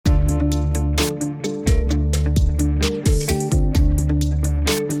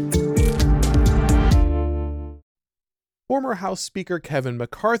former House Speaker Kevin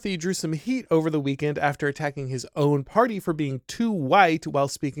McCarthy drew some heat over the weekend after attacking his own party for being too white while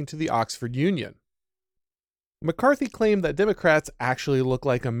speaking to the Oxford Union. McCarthy claimed that Democrats actually look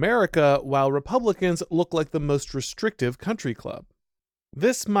like America, while Republicans look like the most restrictive country club.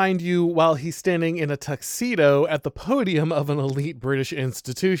 This, mind you, while he's standing in a tuxedo at the podium of an elite British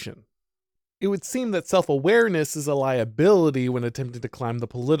institution. It would seem that self-awareness is a liability when attempting to climb the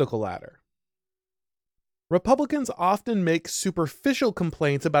political ladder. Republicans often make superficial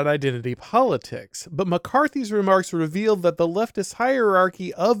complaints about identity politics, but McCarthy's remarks revealed that the leftist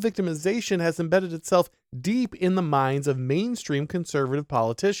hierarchy of victimization has embedded itself deep in the minds of mainstream conservative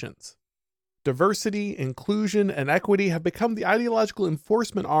politicians. Diversity, inclusion, and equity have become the ideological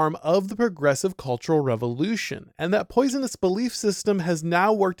enforcement arm of the progressive cultural revolution, and that poisonous belief system has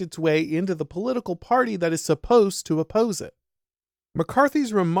now worked its way into the political party that is supposed to oppose it.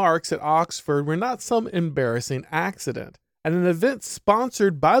 McCarthy's remarks at Oxford were not some embarrassing accident. At an event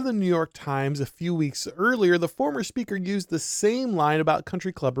sponsored by the New York Times a few weeks earlier, the former speaker used the same line about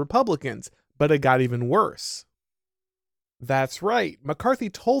country club Republicans, but it got even worse. That's right, McCarthy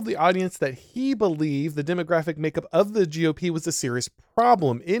told the audience that he believed the demographic makeup of the GOP was a serious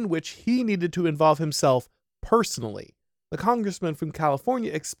problem in which he needed to involve himself personally. The congressman from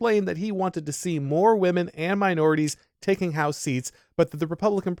California explained that he wanted to see more women and minorities taking House seats, but that the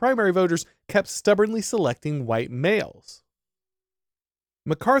Republican primary voters kept stubbornly selecting white males.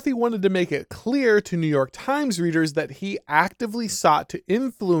 McCarthy wanted to make it clear to New York Times readers that he actively sought to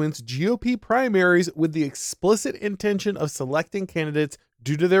influence GOP primaries with the explicit intention of selecting candidates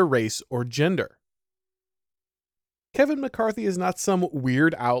due to their race or gender. Kevin McCarthy is not some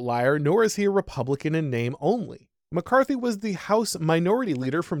weird outlier, nor is he a Republican in name only. McCarthy was the House Minority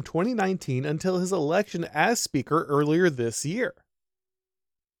Leader from 2019 until his election as Speaker earlier this year.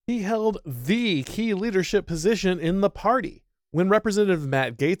 He held the key leadership position in the party. When Representative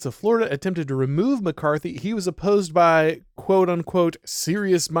Matt Gaetz of Florida attempted to remove McCarthy, he was opposed by, quote-unquote,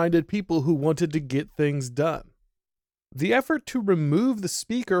 serious-minded people who wanted to get things done. The effort to remove the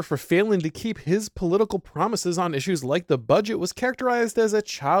speaker for failing to keep his political promises on issues like the budget was characterized as a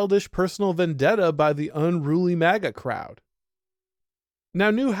childish personal vendetta by the unruly MAGA crowd.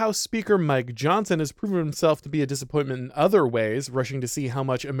 Now, new House Speaker Mike Johnson has proven himself to be a disappointment in other ways, rushing to see how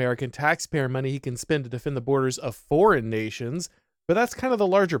much American taxpayer money he can spend to defend the borders of foreign nations, but that's kind of the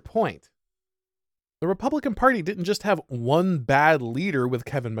larger point. The Republican Party didn't just have one bad leader with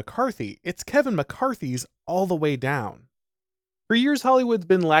Kevin McCarthy, it's Kevin McCarthy's all the way down. For years, Hollywood's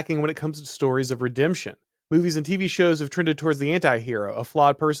been lacking when it comes to stories of redemption. Movies and TV shows have trended towards the anti-hero, a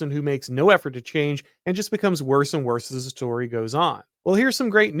flawed person who makes no effort to change and just becomes worse and worse as the story goes on. Well, here's some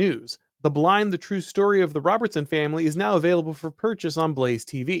great news. The Blind, the True Story of the Robertson Family is now available for purchase on Blaze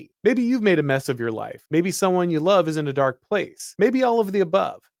TV. Maybe you've made a mess of your life. Maybe someone you love is in a dark place. Maybe all of the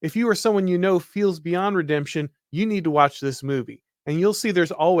above. If you or someone you know feels beyond redemption, you need to watch this movie, and you'll see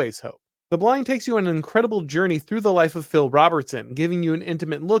there's always hope. The Blind takes you on an incredible journey through the life of Phil Robertson, giving you an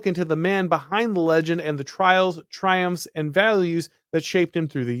intimate look into the man behind the legend and the trials, triumphs, and values that shaped him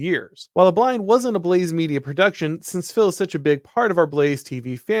through the years. While The Blind wasn't a Blaze Media production, since Phil is such a big part of our Blaze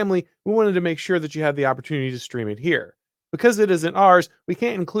TV family, we wanted to make sure that you had the opportunity to stream it here. Because it isn't ours, we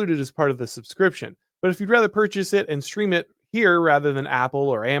can't include it as part of the subscription, but if you'd rather purchase it and stream it here rather than Apple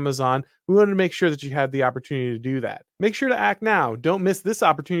or Amazon, we wanted to make sure that you had the opportunity to do that. Make sure to act now. Don't miss this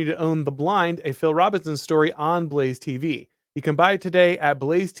opportunity to own The Blind, a Phil Robertson story on Blaze TV. You can buy it today at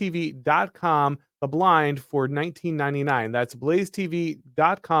blazetv.com, The Blind, for $19.99. That's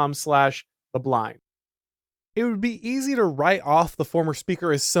blazetv.com/The Blind. It would be easy to write off the former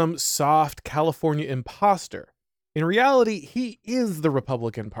speaker as some soft California imposter. In reality, he is the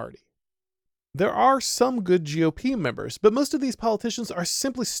Republican Party. There are some good GOP members, but most of these politicians are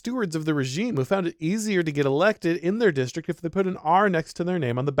simply stewards of the regime who found it easier to get elected in their district if they put an R next to their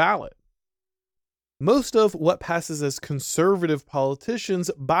name on the ballot. Most of what passes as conservative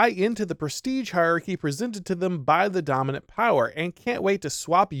politicians buy into the prestige hierarchy presented to them by the dominant power and can't wait to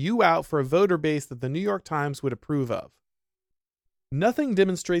swap you out for a voter base that the New York Times would approve of. Nothing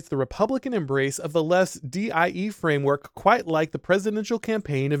demonstrates the Republican embrace of the left's DIE framework quite like the presidential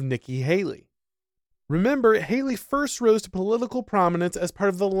campaign of Nikki Haley. Remember, Haley first rose to political prominence as part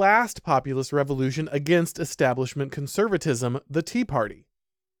of the last populist revolution against establishment conservatism, the Tea Party.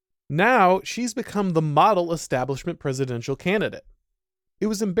 Now, she's become the model establishment presidential candidate. It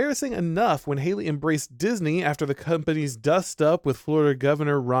was embarrassing enough when Haley embraced Disney after the company's dust-up with Florida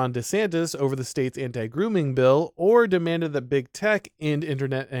Governor Ron DeSantis over the state's anti-grooming bill, or demanded that big tech end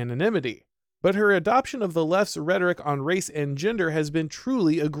internet anonymity. But her adoption of the left's rhetoric on race and gender has been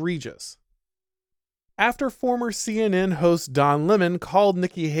truly egregious. After former CNN host Don Lemon called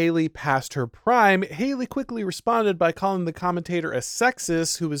Nikki Haley past her prime, Haley quickly responded by calling the commentator a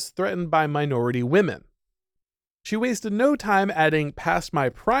sexist who was threatened by minority women. She wasted no time adding "past my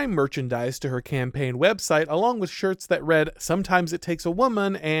prime" merchandise to her campaign website, along with shirts that read "Sometimes it takes a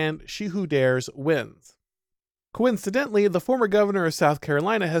woman" and "She who dares wins." Coincidentally, the former governor of South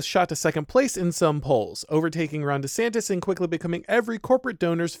Carolina has shot to second place in some polls, overtaking Ron DeSantis and quickly becoming every corporate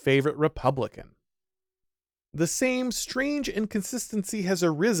donor's favorite Republican. The same strange inconsistency has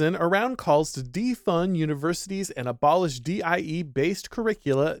arisen around calls to defund universities and abolish DIE-based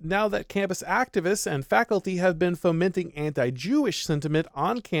curricula now that campus activists and faculty have been fomenting anti-Jewish sentiment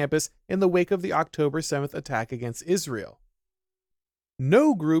on campus in the wake of the October 7th attack against Israel.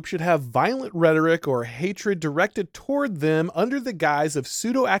 No group should have violent rhetoric or hatred directed toward them under the guise of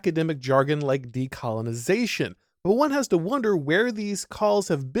pseudo-academic jargon like decolonization. But one has to wonder where these calls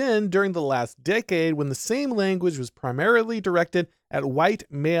have been during the last decade when the same language was primarily directed at white,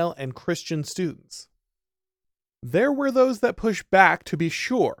 male, and Christian students. There were those that pushed back, to be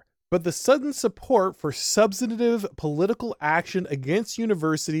sure, but the sudden support for substantive political action against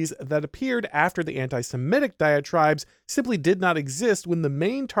universities that appeared after the anti-Semitic diatribes simply did not exist when the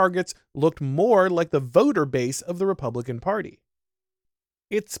main targets looked more like the voter base of the Republican Party.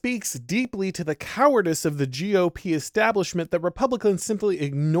 It speaks deeply to the cowardice of the GOP establishment that Republicans simply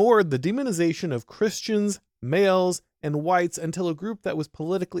ignored the demonization of Christians, males, and whites until a group that was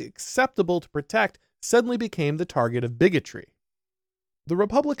politically acceptable to protect suddenly became the target of bigotry. The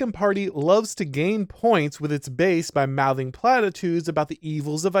Republican Party loves to gain points with its base by mouthing platitudes about the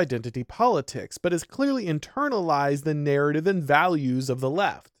evils of identity politics, but has clearly internalized the narrative and values of the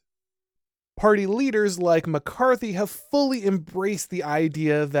left. Party leaders like McCarthy have fully embraced the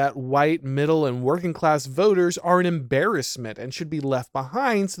idea that white, middle, and working class voters are an embarrassment and should be left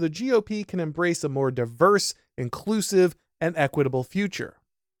behind so the GOP can embrace a more diverse, inclusive, and equitable future.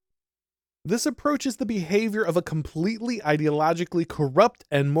 This approach is the behavior of a completely ideologically corrupt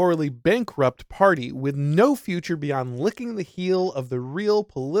and morally bankrupt party with no future beyond licking the heel of the real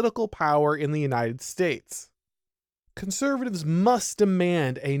political power in the United States. Conservatives must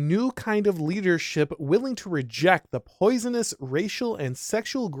demand a new kind of leadership willing to reject the poisonous racial and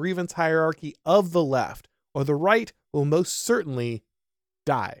sexual grievance hierarchy of the left, or the right will most certainly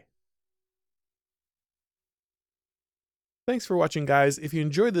die. Thanks for watching, guys. If you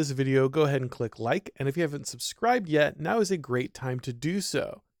enjoyed this video, go ahead and click like, and if you haven't subscribed yet, now is a great time to do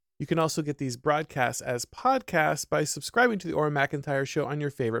so. You can also get these broadcasts as podcasts by subscribing to The Orrin McIntyre Show on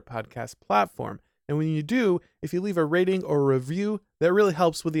your favorite podcast platform. And when you do, if you leave a rating or a review, that really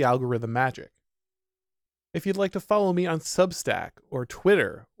helps with the algorithm magic. If you'd like to follow me on Substack or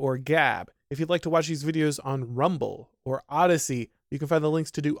Twitter or Gab, if you'd like to watch these videos on Rumble or Odyssey, you can find the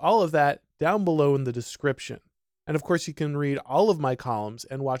links to do all of that down below in the description. And of course, you can read all of my columns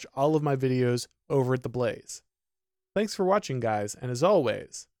and watch all of my videos over at The Blaze. Thanks for watching, guys, and as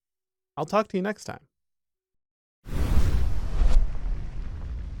always, I'll talk to you next time.